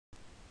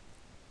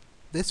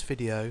This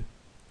video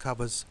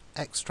covers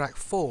extract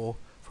 4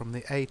 from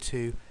the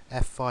A2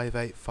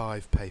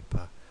 F585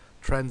 paper,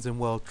 Trends in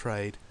World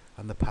Trade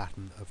and the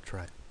Pattern of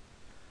Trade.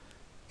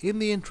 In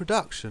the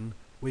introduction,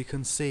 we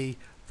can see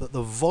that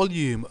the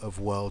volume of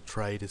world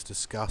trade is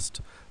discussed,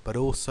 but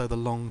also the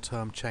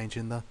long-term change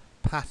in the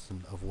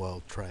pattern of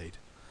world trade.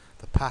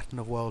 The pattern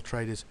of world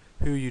trade is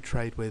who you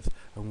trade with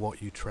and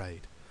what you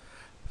trade.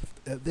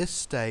 At this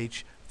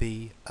stage,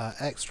 the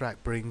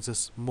extract brings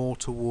us more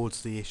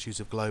towards the issues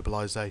of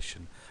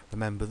globalization.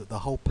 Remember that the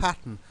whole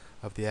pattern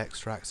of the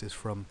extracts is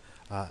from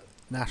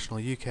national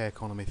UK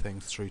economy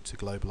things through to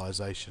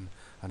globalization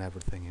and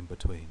everything in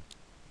between.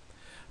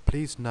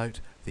 Please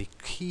note the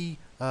key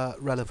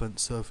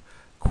relevance of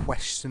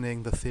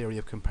questioning the theory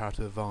of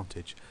comparative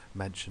advantage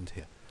mentioned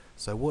here.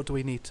 So what do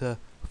we need to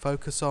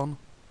focus on?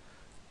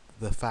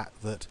 The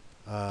fact that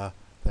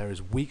there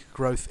is weak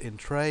growth in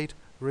trade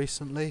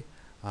recently,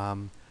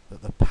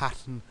 that the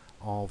pattern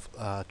of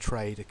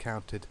trade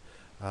accounted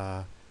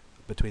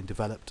between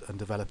developed and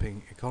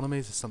developing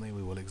economies is something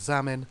we will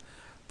examine.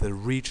 The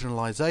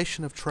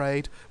regionalization of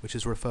trade, which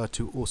is referred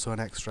to also in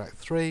extract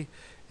 3,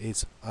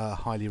 is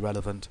highly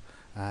relevant,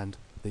 and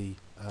the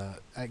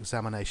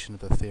examination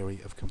of the theory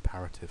of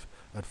comparative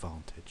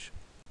advantage.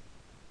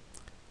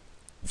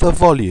 The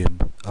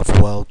volume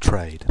of world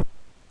trade.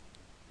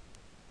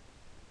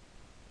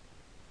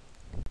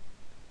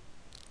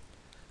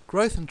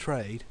 Growth in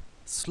trade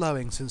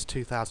slowing since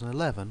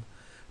 2011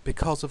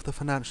 because of the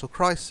financial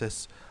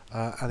crisis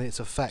and its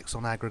effects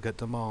on aggregate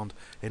demand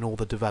in all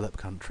the developed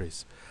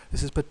countries.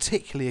 This is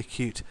particularly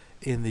acute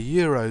in the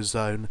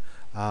Eurozone,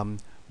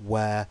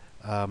 where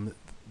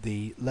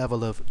the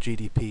level of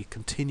GDP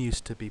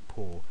continues to be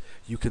poor.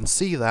 You can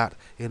see that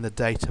in the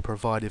data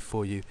provided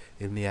for you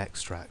in the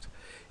extract.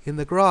 In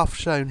the graph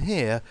shown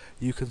here,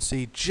 you can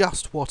see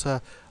just what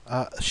a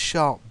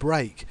sharp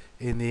break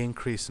in the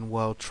increase in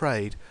world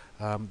trade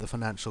the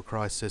financial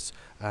crisis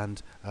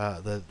and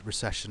the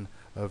recession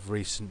of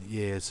recent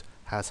years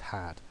has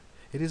had.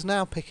 It is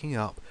now picking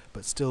up,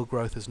 but still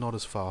growth is not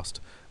as fast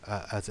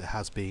as it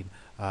has been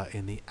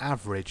in the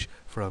average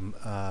from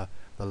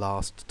the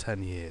last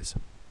 10 years.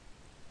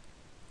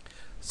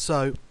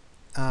 So,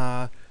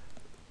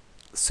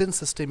 since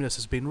the stimulus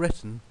has been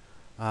written,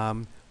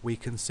 we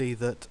can see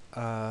that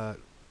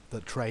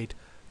that trade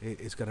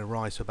is going to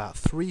rise to about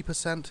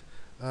 3%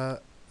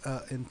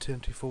 in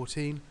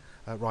 2014,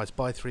 rise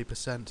by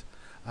 3%,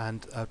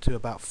 and to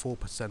about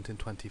 4% in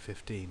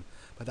 2015.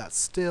 But that's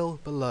still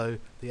below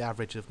the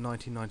average of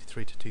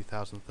 1993 to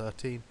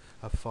 2013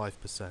 of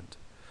 5%.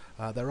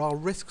 There are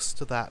risks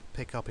to that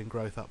pickup in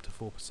growth up to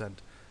 4%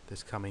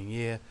 this coming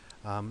year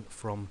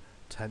from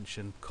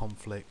tension,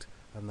 conflict,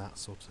 and that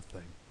sort of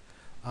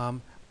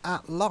thing.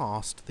 At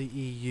last, the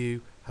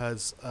EU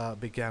has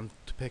begun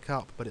to pick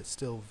up, but it's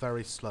still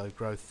very slow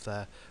growth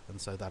there,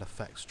 and so that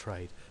affects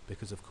trade,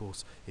 because of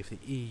course if the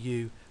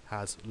EU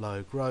has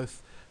low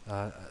growth,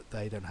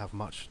 they don't have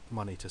much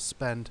money to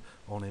spend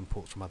on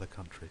imports from other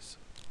countries.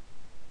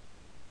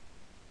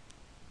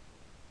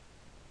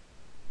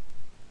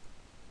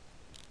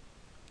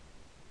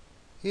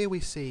 Here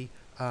we see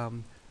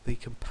the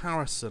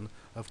comparison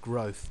of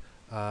growth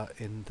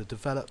in the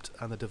developed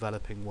and the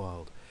developing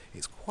world.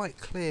 It's quite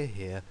clear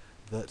here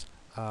that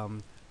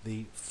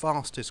the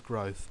fastest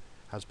growth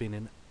has been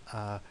in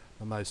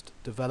the most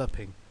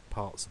developing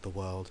parts of the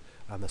world,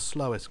 and the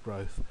slowest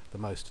growth the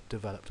most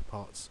developed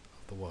parts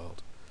of the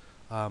world.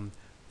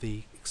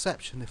 The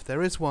exception, if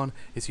there is one,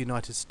 is the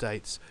United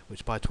States,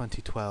 which by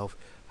 2012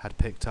 had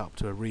picked up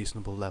to a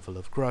reasonable level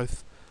of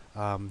growth,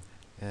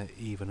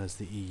 even as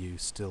the EU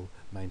still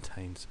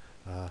maintains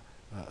a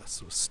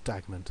sort of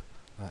stagnant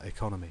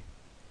economy.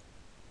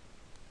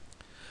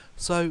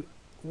 So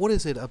what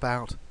is it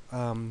about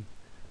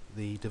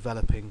the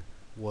developing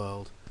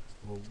world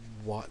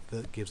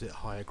that gives it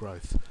higher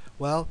growth?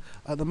 Well,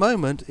 at the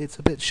moment it's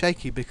a bit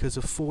shaky because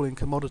of falling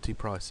commodity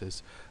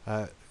prices.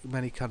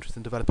 Many countries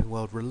in the developing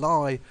world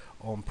rely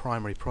on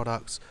primary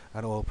products,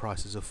 and oil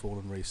prices have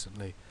fallen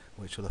recently,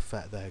 which will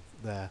affect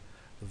the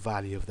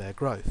value of their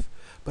growth.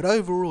 But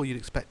overall, you'd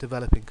expect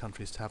developing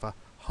countries to have a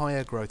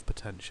higher growth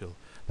potential.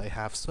 They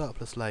have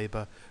surplus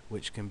labour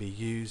which can be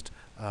used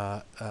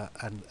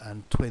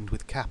and twinned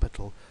with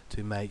capital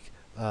to make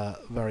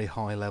very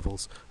high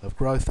levels of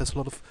growth. There's a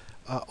lot of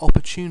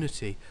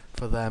opportunity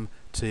for them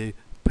to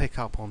pick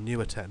up on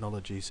newer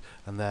technologies,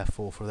 and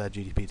therefore for their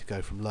GDP to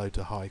go from low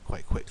to high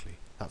quite quickly.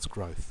 That's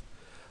growth.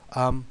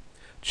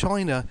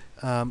 China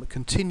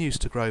continues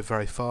to grow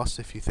very fast,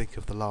 if you think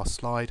of the last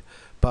slide,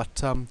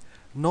 but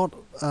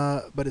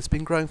but it's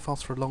been growing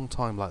fast for a long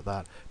time like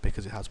that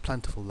because it has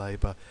plentiful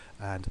labour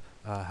and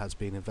has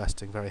been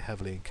investing very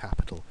heavily in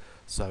capital,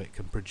 so it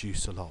can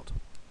produce a lot.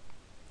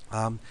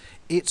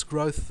 Its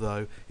growth,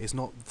 though, is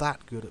not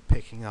that good at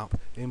picking up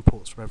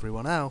imports from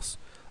everyone else,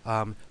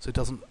 so it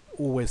doesn't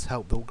always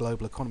help the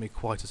global economy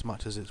quite as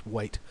much as its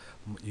weight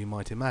you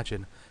might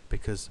imagine,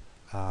 because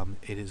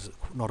it is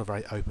not a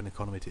very open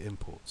economy to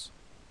imports.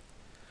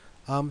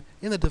 In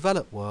the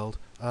developed world,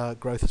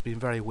 growth has been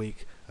very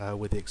weak,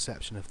 with the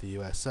exception of the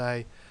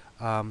USA.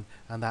 and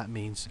that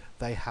means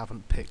they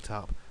haven't picked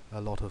up a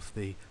lot of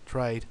the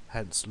trade,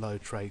 hence low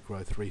trade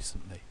growth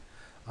recently.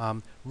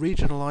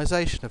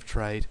 Regionalisation of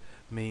trade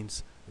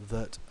means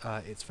that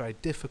it's very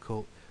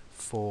difficult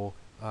for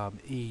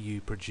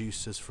EU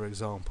producers, for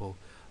example,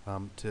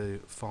 to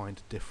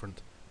find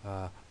different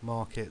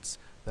markets.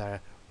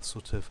 They're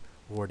sort of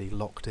already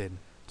locked in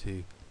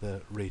to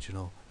the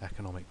regional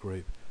economic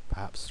group,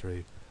 perhaps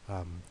through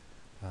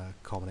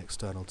common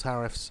external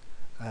tariffs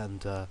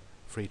and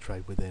free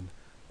trade within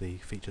the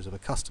features of a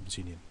customs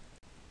union.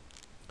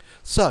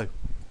 So,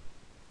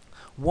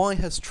 why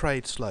has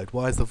trade slowed?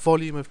 Why has the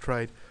volume of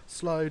trade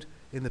slowed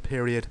in the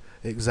period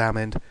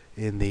examined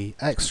in the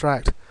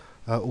extract,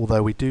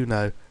 although we do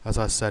know, as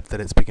I said, that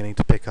it's beginning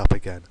to pick up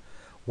again?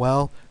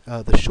 Well,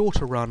 the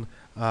shorter run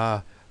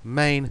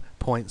main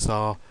points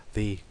are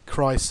the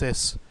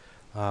crisis,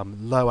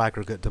 low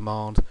aggregate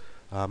demand,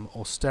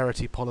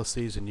 austerity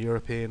policies in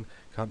European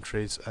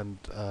countries and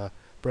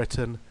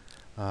Britain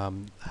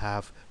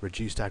have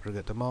reduced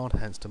aggregate demand,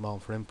 hence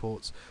demand for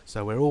imports.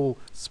 So we're all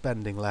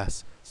spending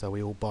less, so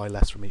we all buy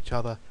less from each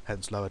other,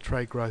 hence lower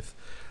trade growth.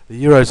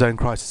 The Eurozone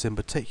crisis in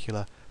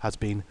particular has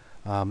been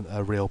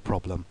a real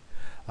problem.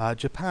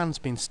 Japan's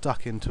been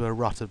stuck into a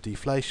rut of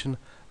deflation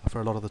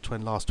for a lot of the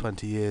last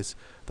 20 years.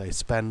 They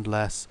spend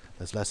less,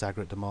 there's less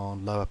aggregate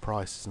demand, lower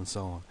prices and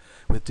so on.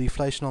 With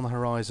deflation on the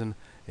horizon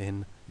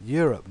in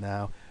Europe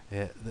now,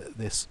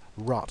 this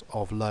rut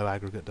of low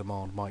aggregate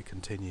demand might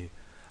continue.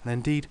 And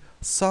indeed,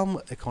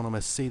 some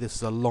economists see this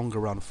as a longer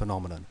run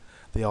phenomenon,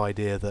 the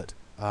idea that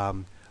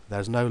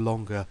there's no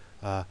longer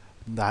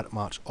that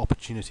much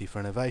opportunity for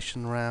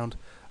innovation around,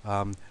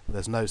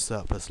 there's no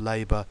surplus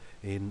labour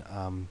in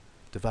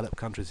developed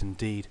countries.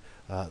 Indeed,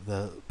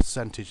 the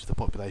percentage of the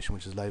population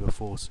which is labour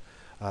force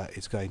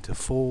is going to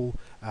fall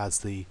as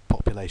the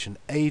population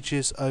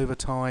ages over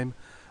time,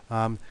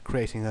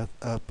 creating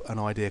an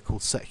idea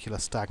called secular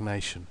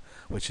stagnation,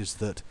 which is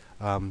that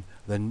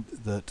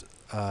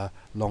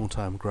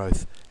long-term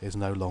growth is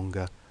no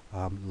longer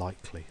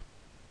likely.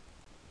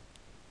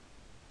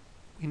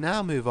 We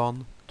now move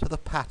on to the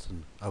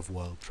pattern of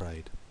world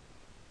trade.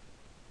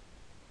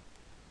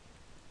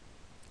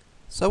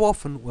 So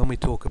often when we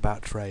talk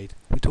about trade,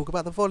 we talk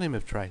about the volume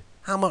of trade,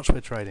 how much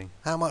we're trading,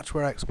 how much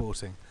we're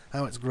exporting,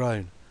 how it's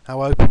grown,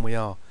 how open we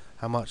are,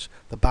 how much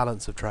the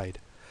balance of trade.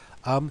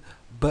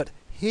 But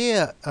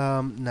here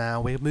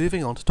now we're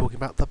moving on to talking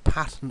about the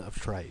pattern of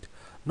trade.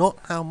 Not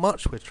how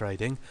much we're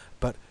trading,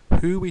 but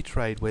who we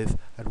trade with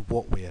and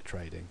what we are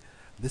trading.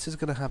 This is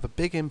going to have a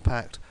big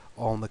impact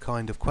on the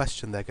kind of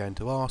question they're going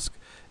to ask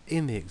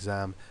in the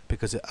exam,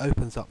 because it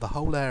opens up the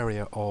whole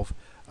area of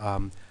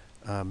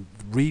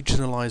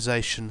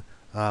regionalisation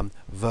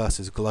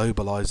versus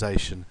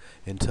globalisation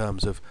in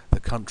terms of the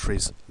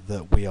countries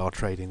that we are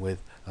trading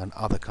with and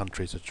other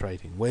countries are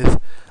trading with.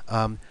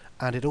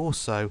 And it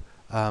also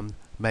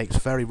makes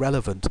very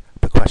relevant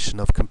the question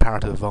of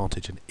comparative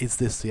advantage, and is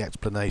this the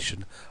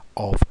explanation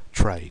of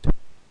trade?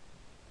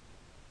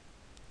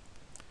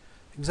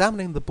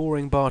 Examining the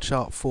boring bar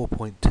chart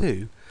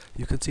 4.2,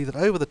 you can see that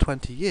over the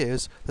 20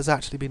 years there's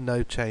actually been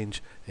no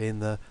change in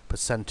the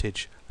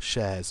percentage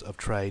shares of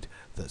trade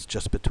that's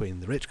just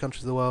between the rich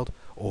countries of the world,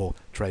 or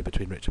trade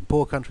between rich and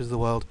poor countries of the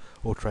world,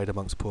 or trade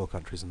amongst poor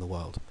countries in the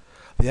world.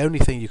 The only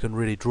thing you can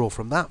really draw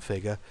from that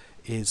figure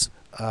is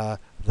the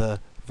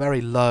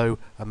very low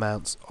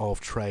amounts of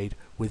trade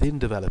within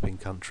developing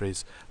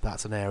countries.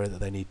 That's an area that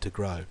they need to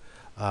grow.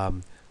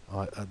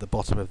 At the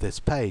bottom of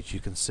this page you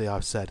can see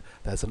I've said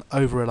there's an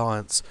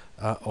over-reliance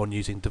on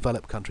using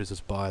developed countries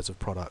as buyers of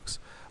products.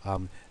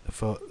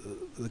 For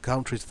the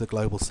countries of the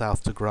global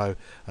south to grow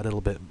a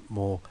little bit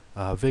more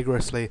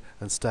vigorously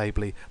and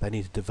stably, they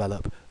need to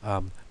develop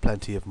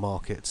plenty of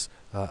markets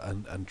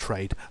and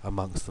trade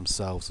amongst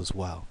themselves as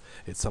well.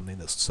 It's something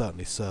that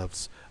certainly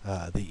serves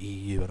the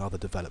EU and other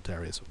developed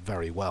areas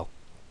very well.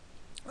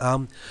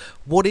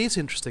 What is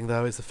interesting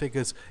though is the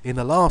figures in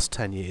the last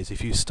 10 years.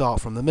 If you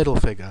start from the middle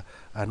figure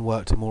and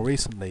work to more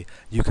recently,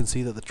 you can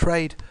see that the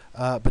trade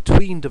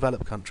between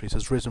developed countries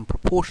has risen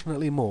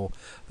proportionately more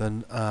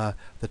than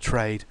the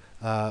trade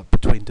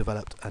between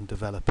developed and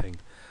developing.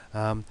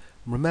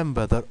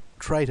 Remember that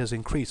trade has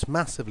increased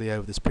massively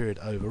over this period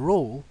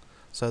overall,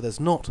 so there's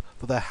not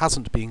that there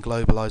hasn't been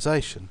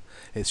globalisation,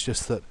 it's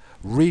just that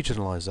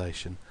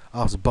regionalisation,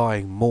 us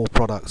buying more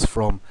products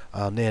from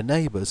our near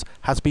neighbours,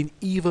 has been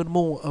even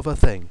more of a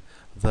thing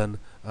than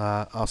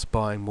us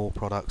buying more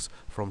products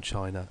from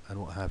China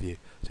and what have you,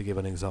 to give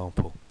an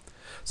example.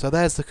 So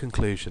there's the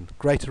conclusion: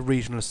 greater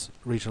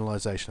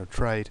regionalisation of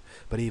trade,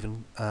 but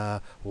even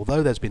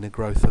although there's been a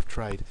growth of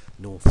trade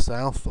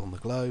north-south on the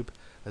globe,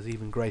 there's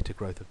even greater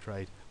growth of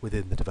trade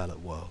within the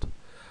developed world.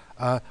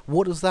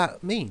 What does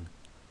that mean?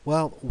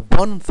 Well,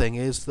 one thing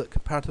is that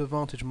comparative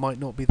advantage might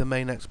not be the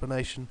main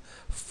explanation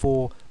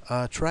for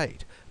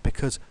trade,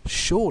 because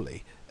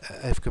surely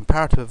if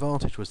comparative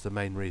advantage was the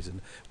main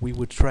reason, we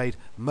would trade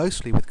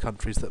mostly with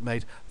countries that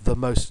made the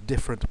most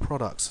different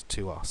products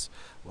to us,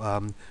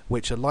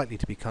 which are likely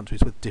to be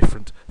countries with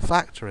different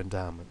factor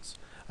endowments.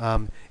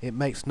 It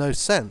makes no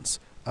sense,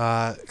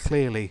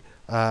 clearly,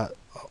 and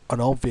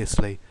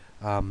obviously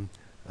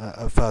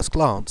at first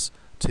glance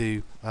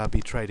to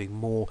be trading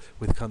more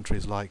with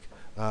countries like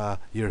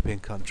European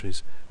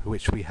countries,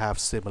 which we have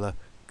similar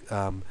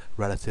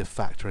relative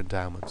factor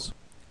endowments.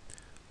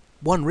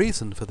 One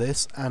reason for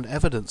this, and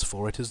evidence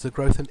for it, is the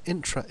growth in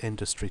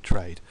intra-industry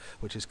trade,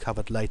 which is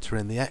covered later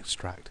in the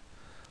extract.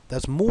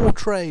 There's more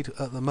trade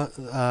at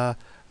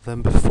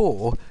than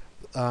before.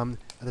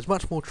 There's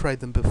much more trade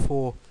than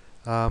before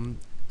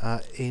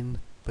in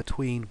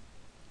between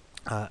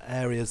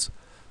areas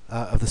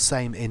of the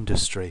same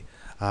industry,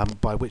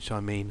 by which I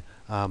mean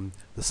the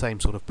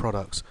same sort of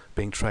products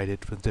being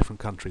traded from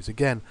different countries.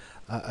 Again,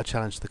 a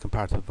challenge to the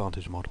comparative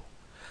advantage model.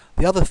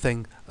 The other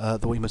thing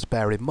that we must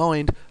bear in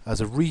mind as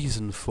a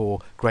reason for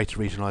greater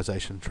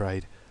regionalisation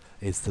trade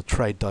is the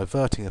trade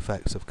diverting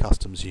effects of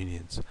customs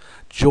unions.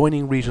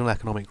 Joining regional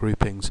economic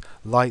groupings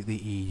like the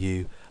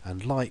EU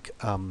and like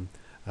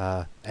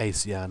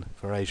ASEAN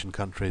for Asian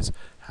countries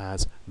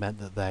has meant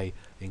that they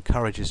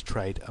encourages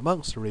trade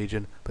amongst the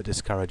region but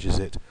discourages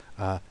it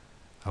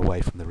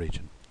away from the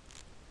region.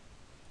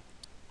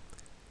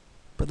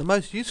 But the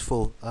most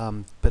useful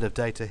bit of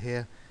data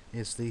here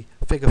is the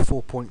figure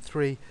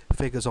 4.3,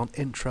 figures on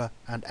intra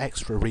and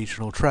extra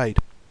regional trade,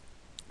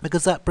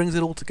 because that brings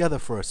it all together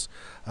for us,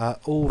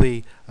 all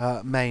the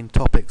main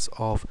topics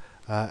of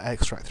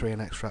extract 3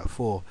 and extract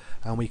 4,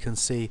 and we can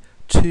see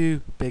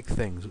two big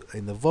things.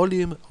 In the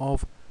volume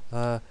of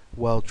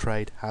world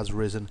trade has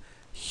risen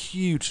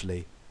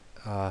hugely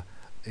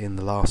in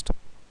the last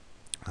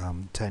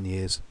 10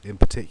 years in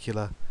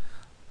particular,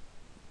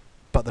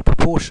 but the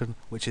proportion,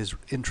 which is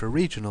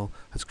intra-regional,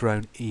 has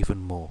grown even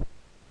more.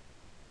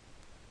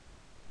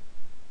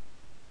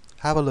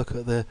 Have a look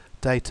at the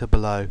data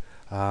below,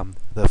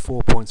 the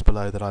 4 points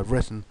below that I've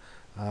written,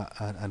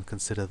 and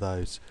consider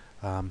those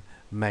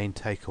main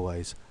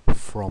takeaways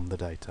from the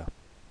data.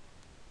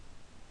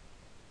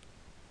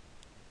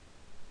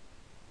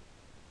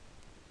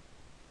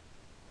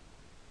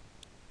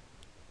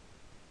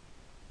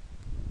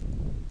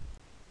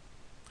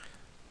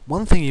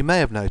 One thing you may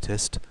have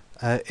noticed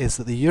is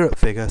that the Europe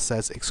figure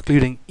says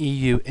excluding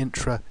EU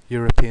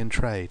intra-European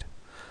trade.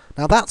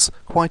 Now that's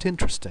quite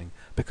interesting,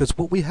 because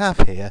what we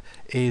have here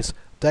is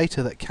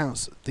data that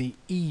counts the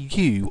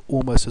EU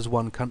almost as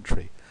one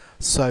country.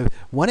 So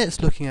when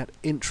it's looking at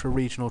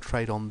intra-regional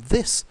trade on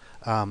this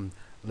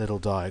little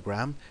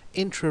diagram,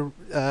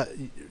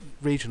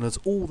 intra-regional is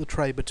all the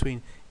trade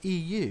between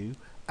EU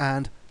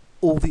and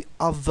all the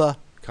other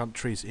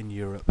countries in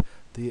Europe,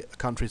 the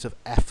countries of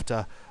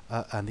EFTA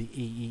and the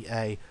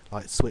EEA,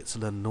 like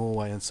Switzerland,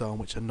 Norway and so on,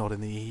 which are not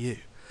in the EU.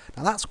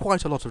 Now that's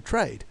quite a lot of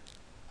trade,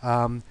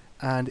 and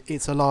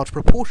it's a large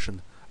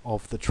proportion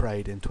of the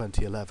trade in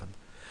 2011.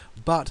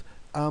 But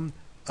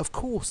of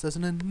course there's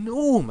an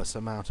enormous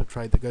amount of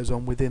trade that goes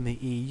on within the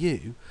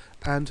EU,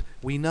 and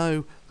we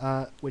know,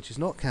 which is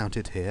not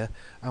counted here,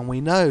 and we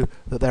know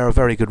that there are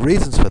very good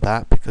reasons for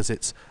that, because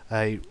it's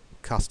a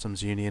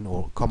customs union,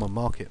 or common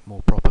market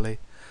more properly.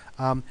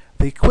 The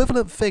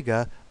equivalent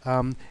figure,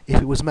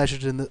 if it was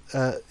measured in the,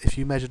 if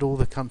you measured all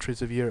the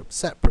countries of Europe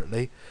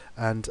separately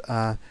and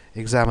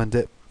examined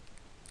it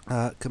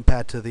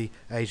compared to the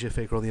Asia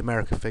figure or the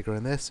America figure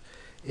in this,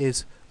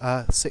 is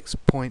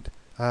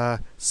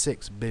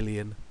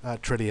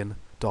 $6.6 trillion,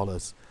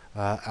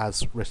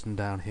 as written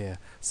down here,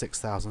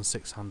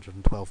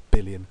 $6,612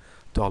 billion.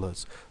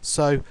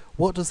 So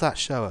what does that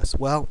show us?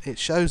 Well, it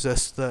shows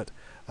us that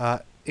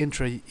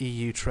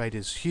intra-EU trade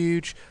is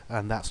huge,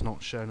 and that's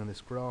not shown in this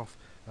graph.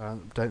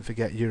 Don't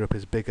forget, Europe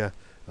is bigger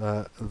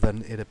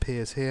than it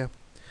appears here,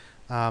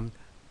 but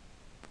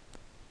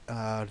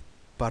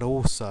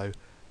also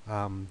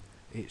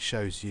it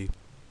shows you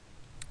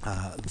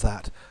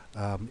that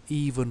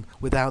even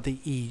without the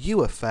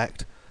EU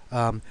effect,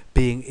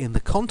 being in the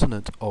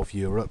continent of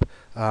Europe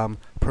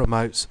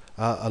promotes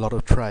a lot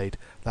of trade.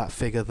 That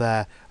figure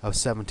there of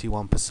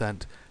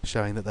 71%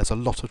 showing that there's a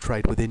lot of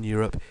trade within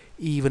Europe,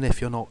 even if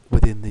you're not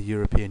within the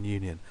European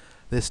Union.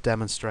 This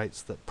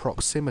demonstrates that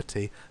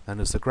proximity, known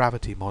as the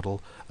gravity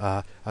model,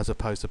 as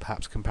opposed to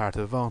perhaps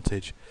comparative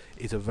advantage,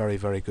 is a very,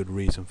 very good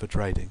reason for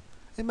trading.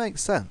 It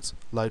makes sense.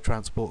 Low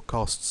transport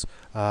costs,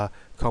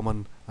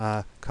 common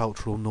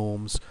cultural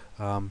norms,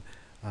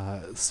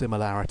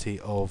 similarity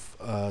of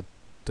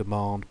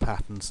demand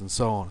patterns and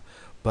so on,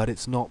 but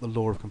it's not the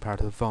law of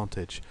comparative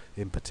advantage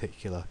in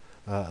particular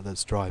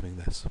that's driving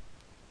this.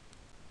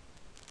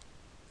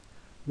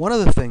 One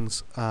of the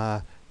things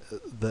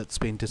that's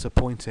been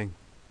disappointing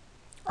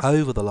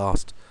over the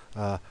last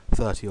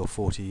 30 or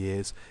 40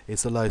 years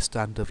is the low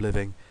standard of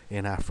living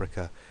in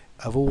Africa.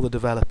 Of all the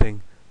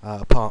developing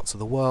parts of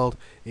the world,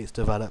 it's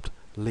developed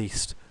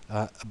least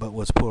but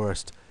was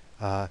poorest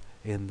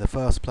in the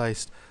first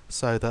place,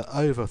 so that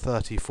over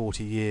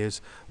 30-40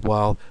 years,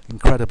 while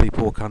incredibly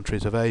poor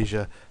countries of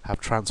Asia have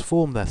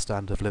transformed their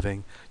standard of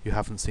living, you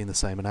haven't seen the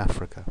same in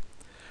Africa.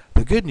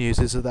 The good news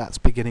is that that's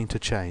beginning to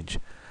change.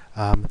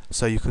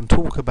 So you can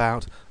talk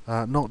about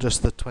not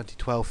just the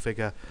 2012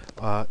 figure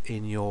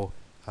in your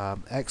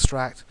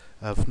extract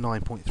of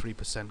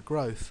 9.3%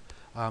 growth,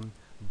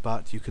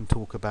 but you can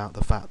talk about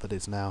the fact that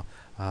it's now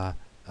over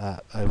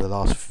the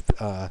last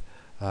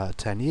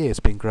 10 years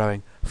been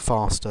growing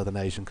faster than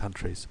Asian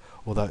countries,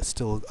 although it's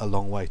still a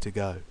long way to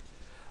go.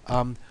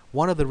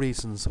 One of the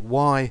reasons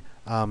why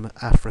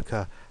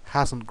Africa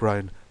hasn't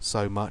grown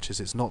so much is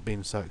it's not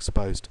been so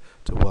exposed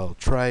to world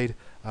trade.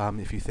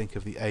 If you think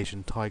of the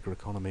Asian tiger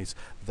economies,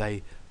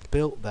 they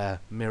built their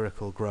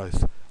miracle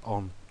growth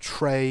on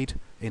trade,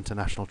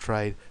 international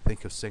trade.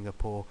 Think of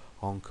Singapore,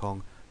 Hong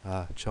Kong,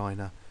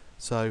 China.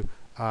 So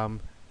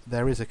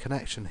there is a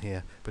connection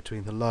here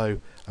between the low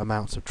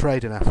amounts of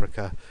trade in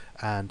Africa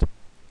and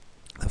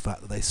the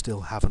fact that they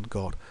still haven't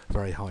got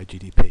very high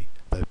GDP,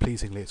 though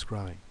pleasingly it's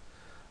growing.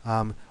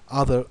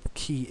 Other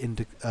key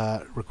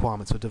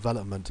requirements for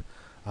development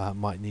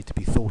might need to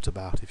be thought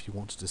about if you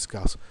want to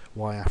discuss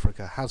why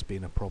Africa has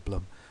been a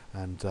problem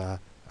and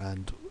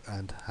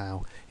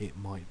how it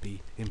might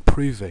be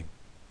improving.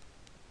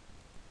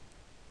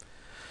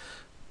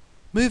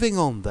 Moving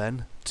on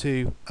then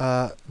to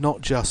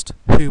not just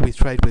who we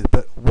trade with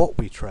but what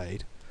we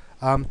trade,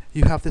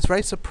 you have this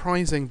very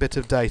surprising bit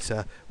of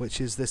data,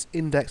 which is this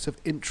index of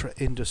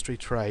intra-industry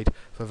trade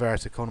for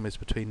various economies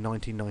between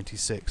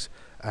 1996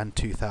 and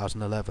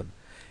 2011.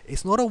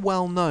 It's not a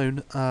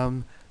well-known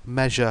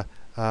measure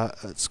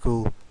at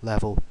school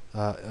level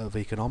of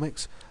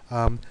economics,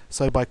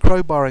 so by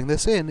crowbarring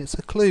this in, it's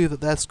a clue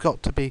that there's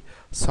got to be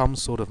some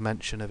sort of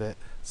mention of it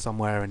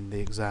somewhere in the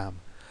exam.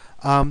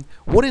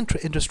 What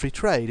intra-industry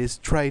trade is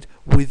trade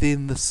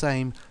within the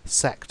same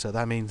sector.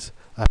 That means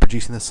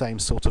producing the same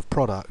sort of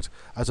product,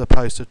 as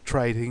opposed to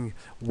trading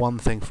one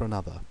thing for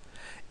another.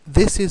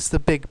 This is the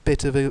big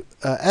bit of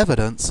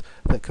evidence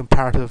that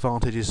comparative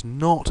advantage is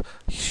not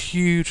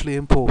hugely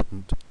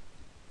important,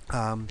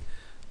 or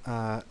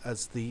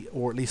at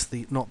least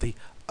not the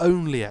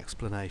only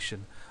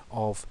explanation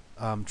of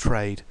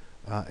trade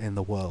in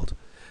the world,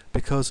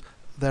 because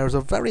there is a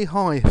very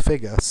high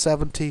figure,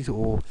 70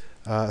 or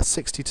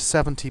 60 to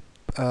 70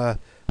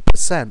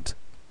 percent,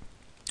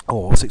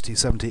 or 60 to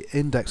 70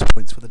 index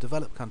points for the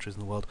developed countries in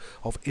the world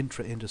of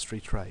intra-industry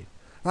trade.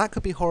 Now, that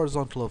could be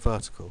horizontal or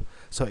vertical.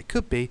 So it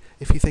could be,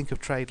 if you think of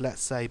trade,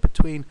 let's say,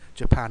 between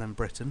Japan and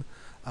Britain,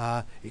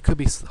 it could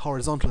be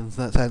horizontal in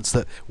the sense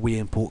that we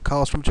import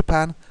cars from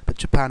Japan, but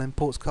Japan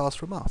imports cars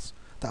from us.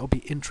 That would be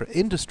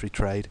intra-industry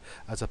trade,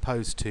 as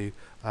opposed to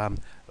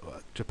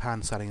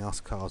Japan selling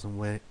us cars and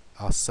we're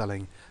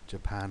selling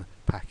Japan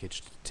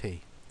packaged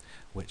tea,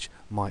 which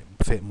might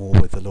fit more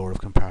with the law of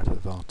comparative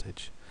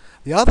advantage.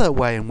 The other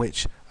way in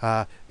which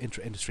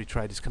intra-industry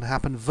trade is going to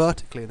happen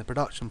vertically in the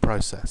production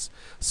process.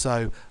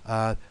 So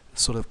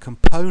sort of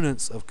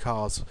components of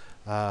cars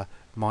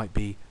might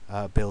be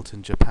built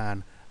in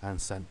Japan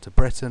and sent to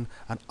Britain,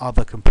 and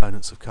other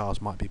components of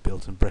cars might be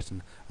built in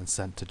Britain and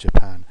sent to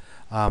Japan.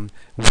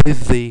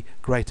 With the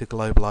greater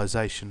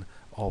globalization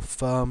of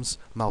firms,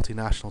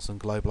 multinationals, and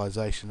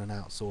globalization and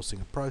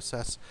outsourcing of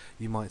process,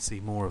 you might see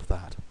more of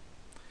that.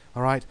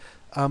 All right.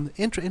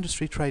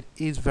 Intra-industry trade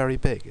is very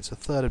big. It's a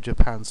third of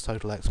Japan's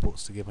total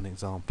exports, to give an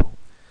example.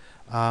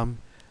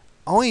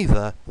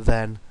 Either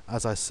then,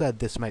 as I said,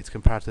 this makes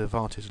comparative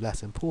advantage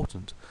less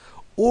important,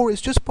 or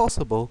it's just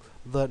possible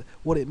that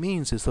what it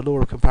means is the law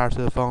of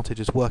comparative advantage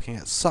is working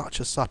at such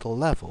a subtle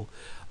level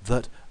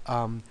that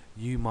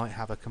you might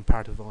have a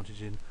comparative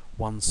advantage in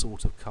one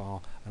sort of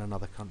car and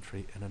another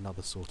country in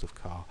another sort of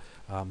car.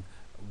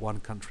 One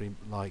country,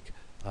 like,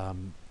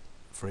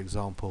 for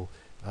example,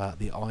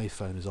 the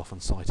iPhone is often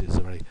cited as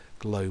a very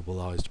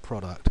globalized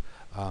product.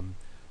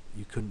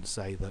 You couldn't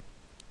say that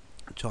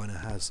China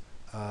has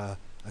a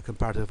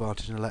comparative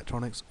advantage in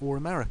electronics, or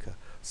America.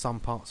 Some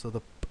parts of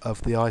the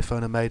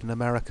iPhone are made in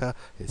America,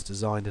 it's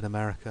designed in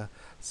America,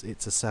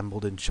 it's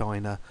assembled in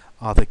China,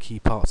 other key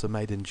parts are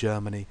made in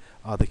Germany,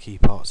 other key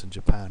parts in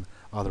Japan,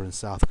 other in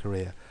South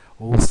Korea.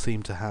 All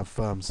seem to have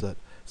firms that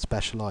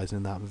specialize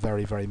in that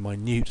very, very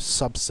minute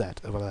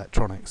subset of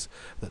electronics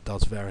that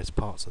does various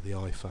parts of the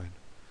iPhone.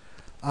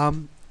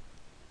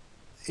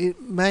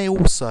 It may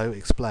also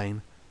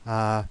explain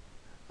why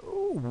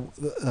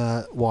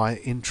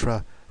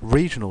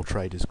intra-regional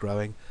trade is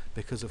growing,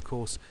 because of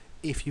course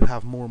if you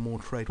have more and more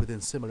trade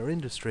within similar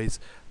industries,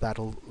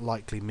 that'll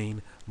likely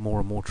mean more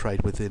and more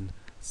trade between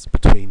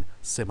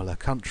similar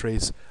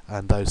countries,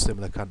 and those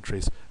similar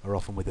countries are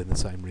often within the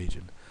same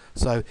region.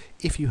 So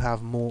if you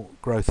have more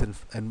growth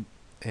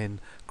in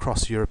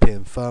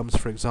cross-European firms,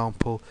 for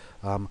example,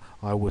 I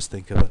always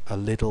think of a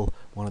Lidl,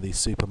 one of these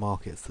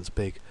supermarkets that's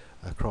big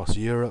across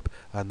Europe,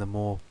 and the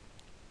more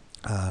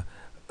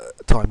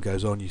time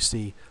goes on, you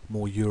see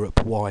more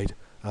Europe-wide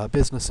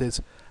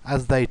businesses.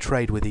 As they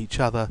trade with each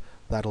other,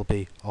 that'll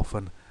be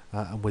often,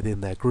 and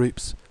within their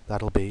groups,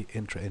 that'll be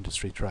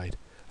intra-industry trade,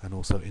 and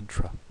also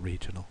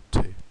intra-regional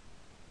too.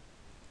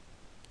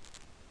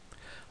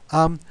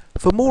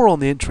 For more on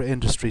the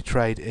intra-industry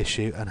trade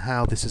issue and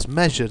how this is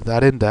measured,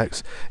 that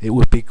index, it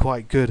would be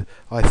quite good,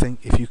 I think,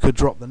 if you could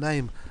drop the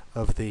name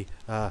of the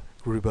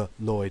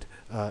Gruber-Lloyd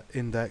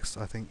index,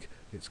 I think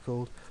it's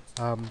called.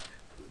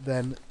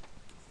 Then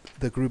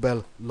the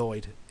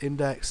Grubel-Lloyd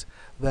index,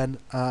 then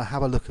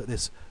have a look at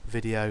this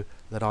video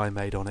that I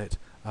made on it.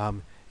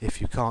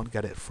 If you can't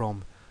get it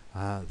from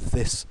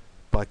this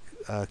by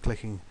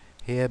clicking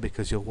here,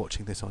 because you're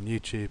watching this on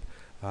YouTube,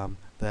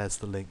 there's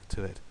the link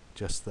to it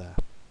just there.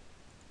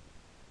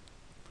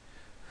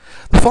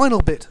 The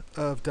final bit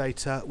of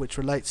data which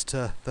relates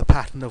to the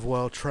pattern of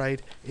world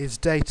trade is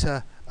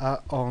data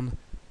on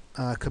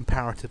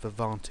comparative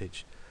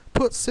advantage.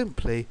 Put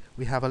simply,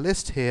 we have a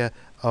list here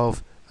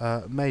of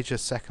major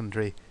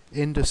secondary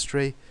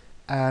industry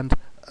and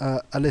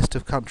a list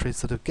of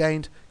countries that have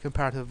gained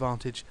comparative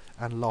advantage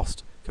and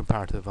lost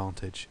comparative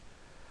advantage.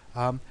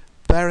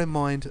 Bear in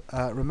mind,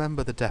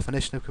 remember the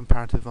definition of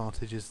comparative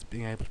advantage is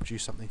being able to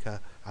produce something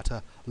at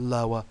a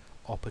lower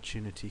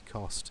opportunity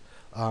cost.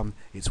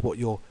 It's what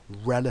you're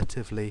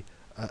relatively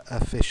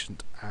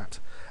efficient at.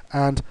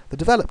 And the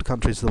developed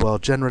countries of the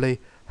world generally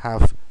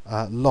have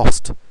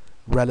lost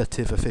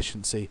relative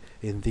efficiency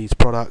in these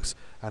products,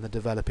 and the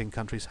developing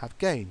countries have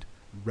gained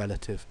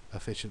relative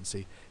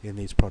efficiency in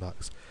these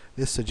products.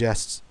 This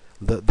suggests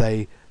that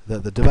the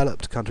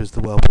developed countries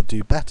of the world will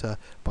do better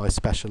by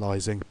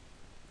specialising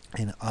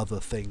in other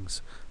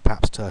things,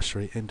 perhaps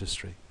tertiary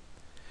industry.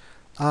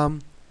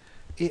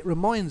 It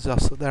reminds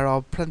us that there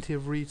are plenty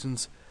of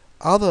reasons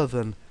other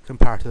than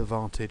comparative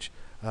advantage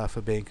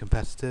for being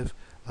competitive,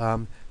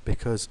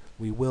 because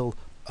we will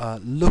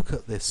look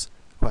at this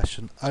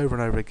question over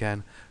and over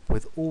again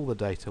with all the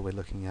data we're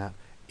looking at.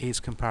 Is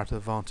comparative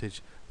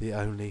advantage the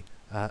only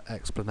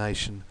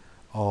explanation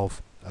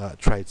of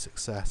trade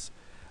success?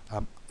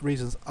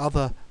 Reasons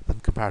other than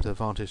comparative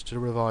advantage, to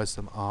revise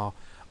them, are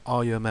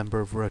you a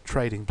member of a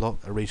trading bloc,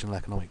 a regional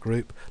economic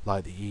group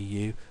like the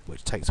EU,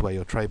 which takes away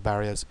your trade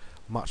barriers,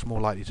 much more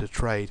likely to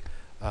trade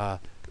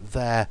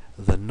there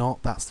than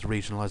not. That's the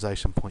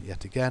regionalisation point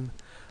yet again.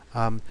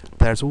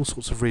 There's all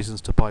sorts of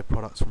reasons to buy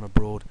products from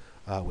abroad,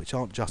 which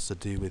aren't just to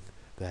do with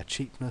their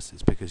cheapness.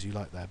 It's because you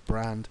like their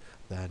brand,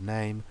 their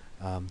name,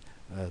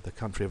 the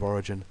country of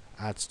origin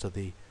adds to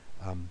the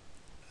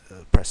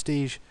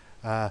prestige,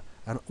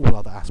 and all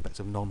other aspects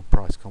of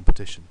non-price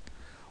competition.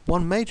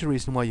 One major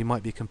reason why you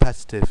might be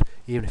competitive,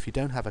 even if you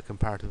don't have a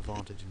comparative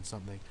advantage in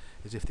something,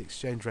 is if the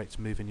exchange rates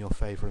move in your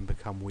favour and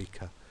become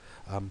weaker.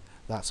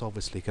 That's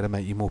obviously going to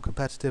make you more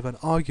competitive, and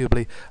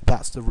arguably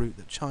that's the route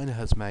that China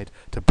has made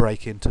to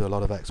break into a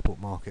lot of export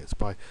markets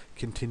by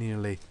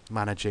continually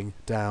managing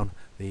down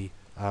the,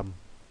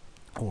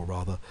 or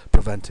rather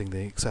preventing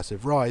the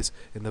excessive rise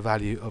in the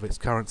value of its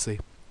currency,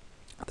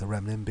 the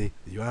renminbi,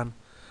 the yuan,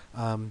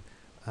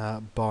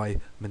 by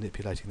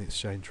manipulating the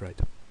exchange rate.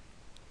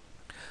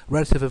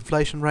 Relative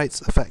inflation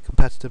rates affect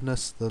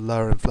competitiveness. The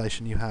lower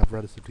inflation you have,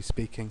 relatively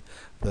speaking,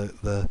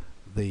 the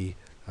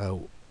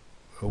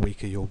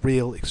weaker your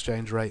real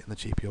exchange rate and the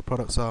cheaper your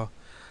products are.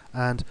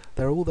 And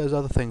there are all those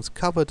other things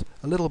covered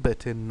a little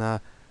bit in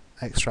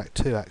Extract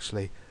 2,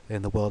 actually,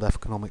 in the World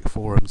Economic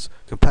Forum's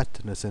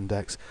competitiveness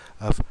index,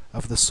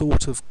 of the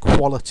sort of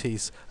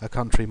qualities a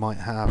country might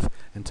have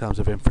in terms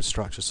of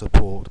infrastructure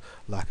support,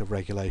 lack of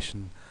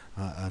regulation,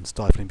 and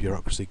stifling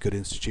bureaucracy, good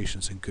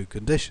institutions and good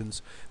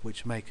conditions,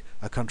 which make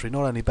a country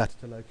not only better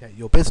to locate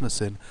your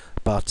business in,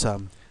 but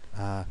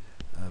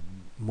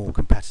more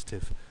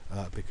competitive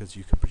because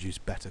you can produce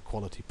better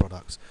quality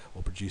products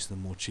or produce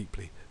them more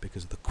cheaply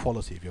because of the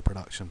quality of your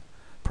production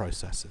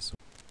processes.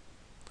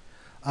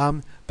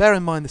 Bear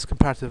in mind this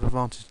comparative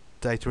advantage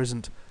data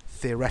isn't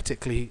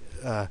theoretically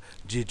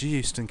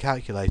deduced and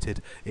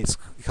calculated. It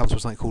comes from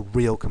something called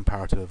real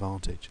comparative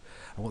advantage,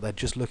 and what they're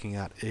just looking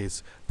at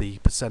is the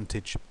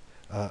percentage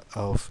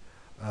of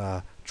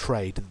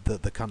trade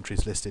that the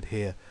countries listed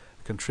here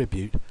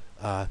contribute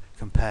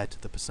compared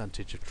to the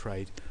percentage of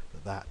trade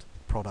that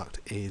product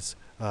is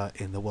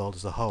in the world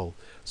as a whole.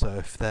 So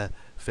if their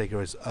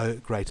figure is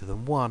greater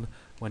than 1,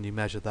 when you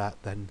measure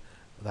that, then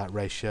that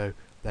ratio,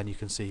 then you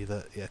can see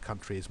that a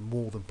country is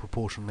more than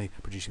proportionally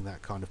producing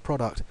that kind of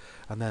product,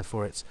 and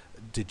therefore it's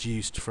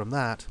deduced from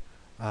that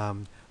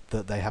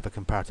that they have a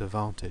comparative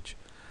advantage.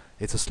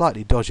 It's a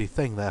slightly dodgy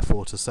thing,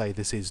 therefore, to say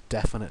this is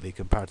definitely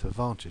comparative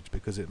advantage,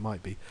 because it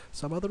might be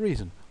some other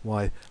reason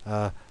why,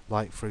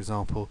 like, for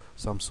example,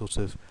 some sort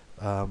of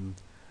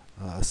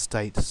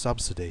state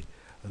subsidy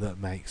that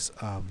makes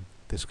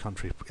this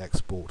country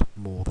export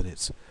more than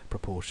its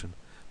proportion.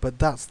 But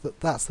that's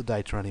the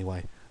data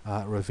anyway,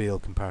 reveal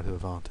comparative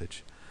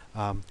advantage.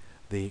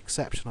 The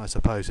exception, I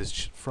suppose,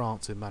 is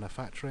France in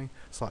manufacturing,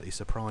 slightly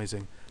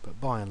surprising,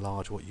 but by and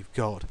large what you've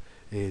got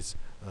is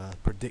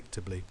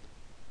predictably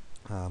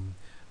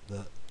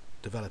the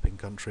developing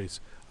countries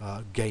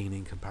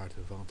gaining comparative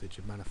advantage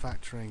in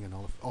manufacturing and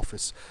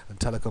office and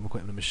telecom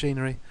equipment and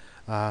machinery,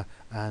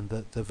 and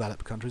the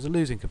developed countries are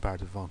losing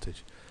comparative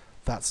advantage.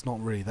 That's not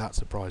really that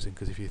surprising,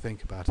 because if you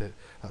think about it,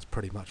 that's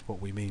pretty much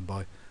what we mean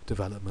by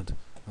development,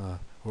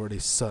 or at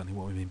least certainly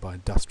what we mean by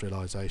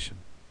industrialization.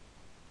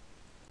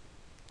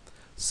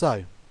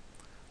 So,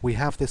 we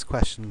have this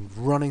question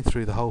running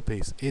through the whole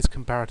piece: is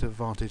comparative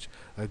advantage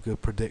a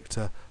good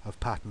predictor of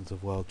patterns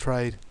of world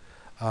trade?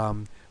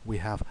 we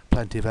have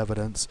plenty of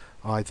evidence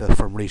either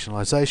from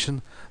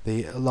regionalisation,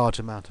 the large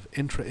amount of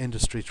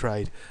intra-industry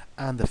trade,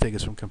 and the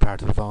figures from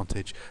comparative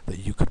advantage that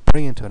you could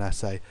bring into an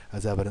essay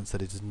as evidence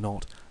that it is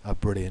not a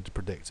brilliant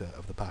predictor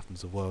of the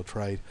patterns of world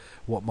trade.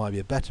 What might be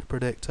a better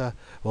predictor?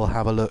 We'll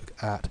have a look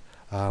at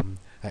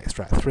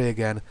extract 3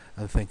 again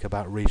and think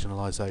about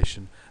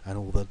regionalisation and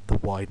all the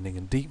widening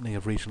and deepening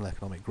of regional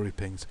economic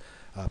groupings,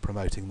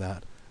 promoting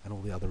that, and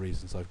all the other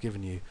reasons I've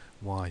given you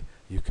why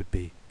you could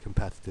be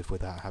competitive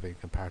without having a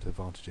comparative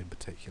advantage in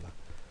particular.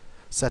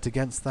 Set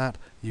against that,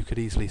 you could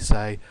easily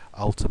say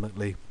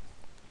ultimately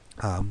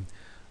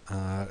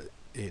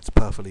it's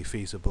perfectly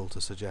feasible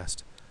to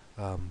suggest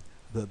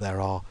that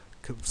there are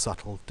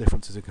subtle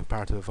differences in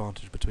comparative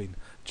advantage between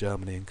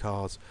Germany in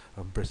cars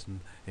and Britain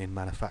in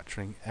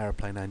manufacturing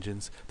aeroplane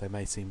engines. They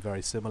may seem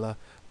very similar,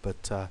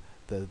 but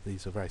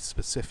these are very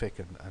specific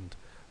and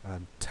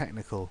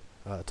technical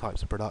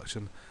types of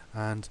production,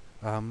 and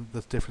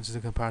the differences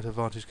in comparative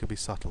advantage could be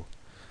subtle.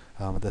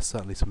 There's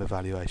certainly some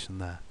evaluation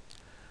there.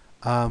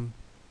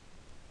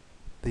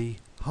 The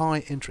high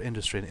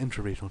intra-industry and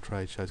intra-regional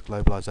trade shows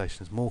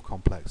globalisation is more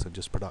complex than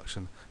just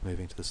production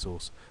moving to the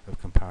source of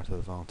comparative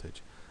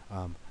advantage.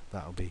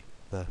 That will be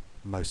the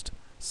most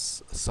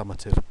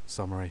summative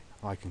summary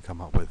I can come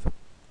up with.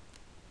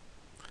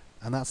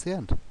 And that's the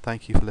end.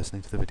 Thank you for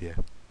listening to the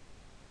video.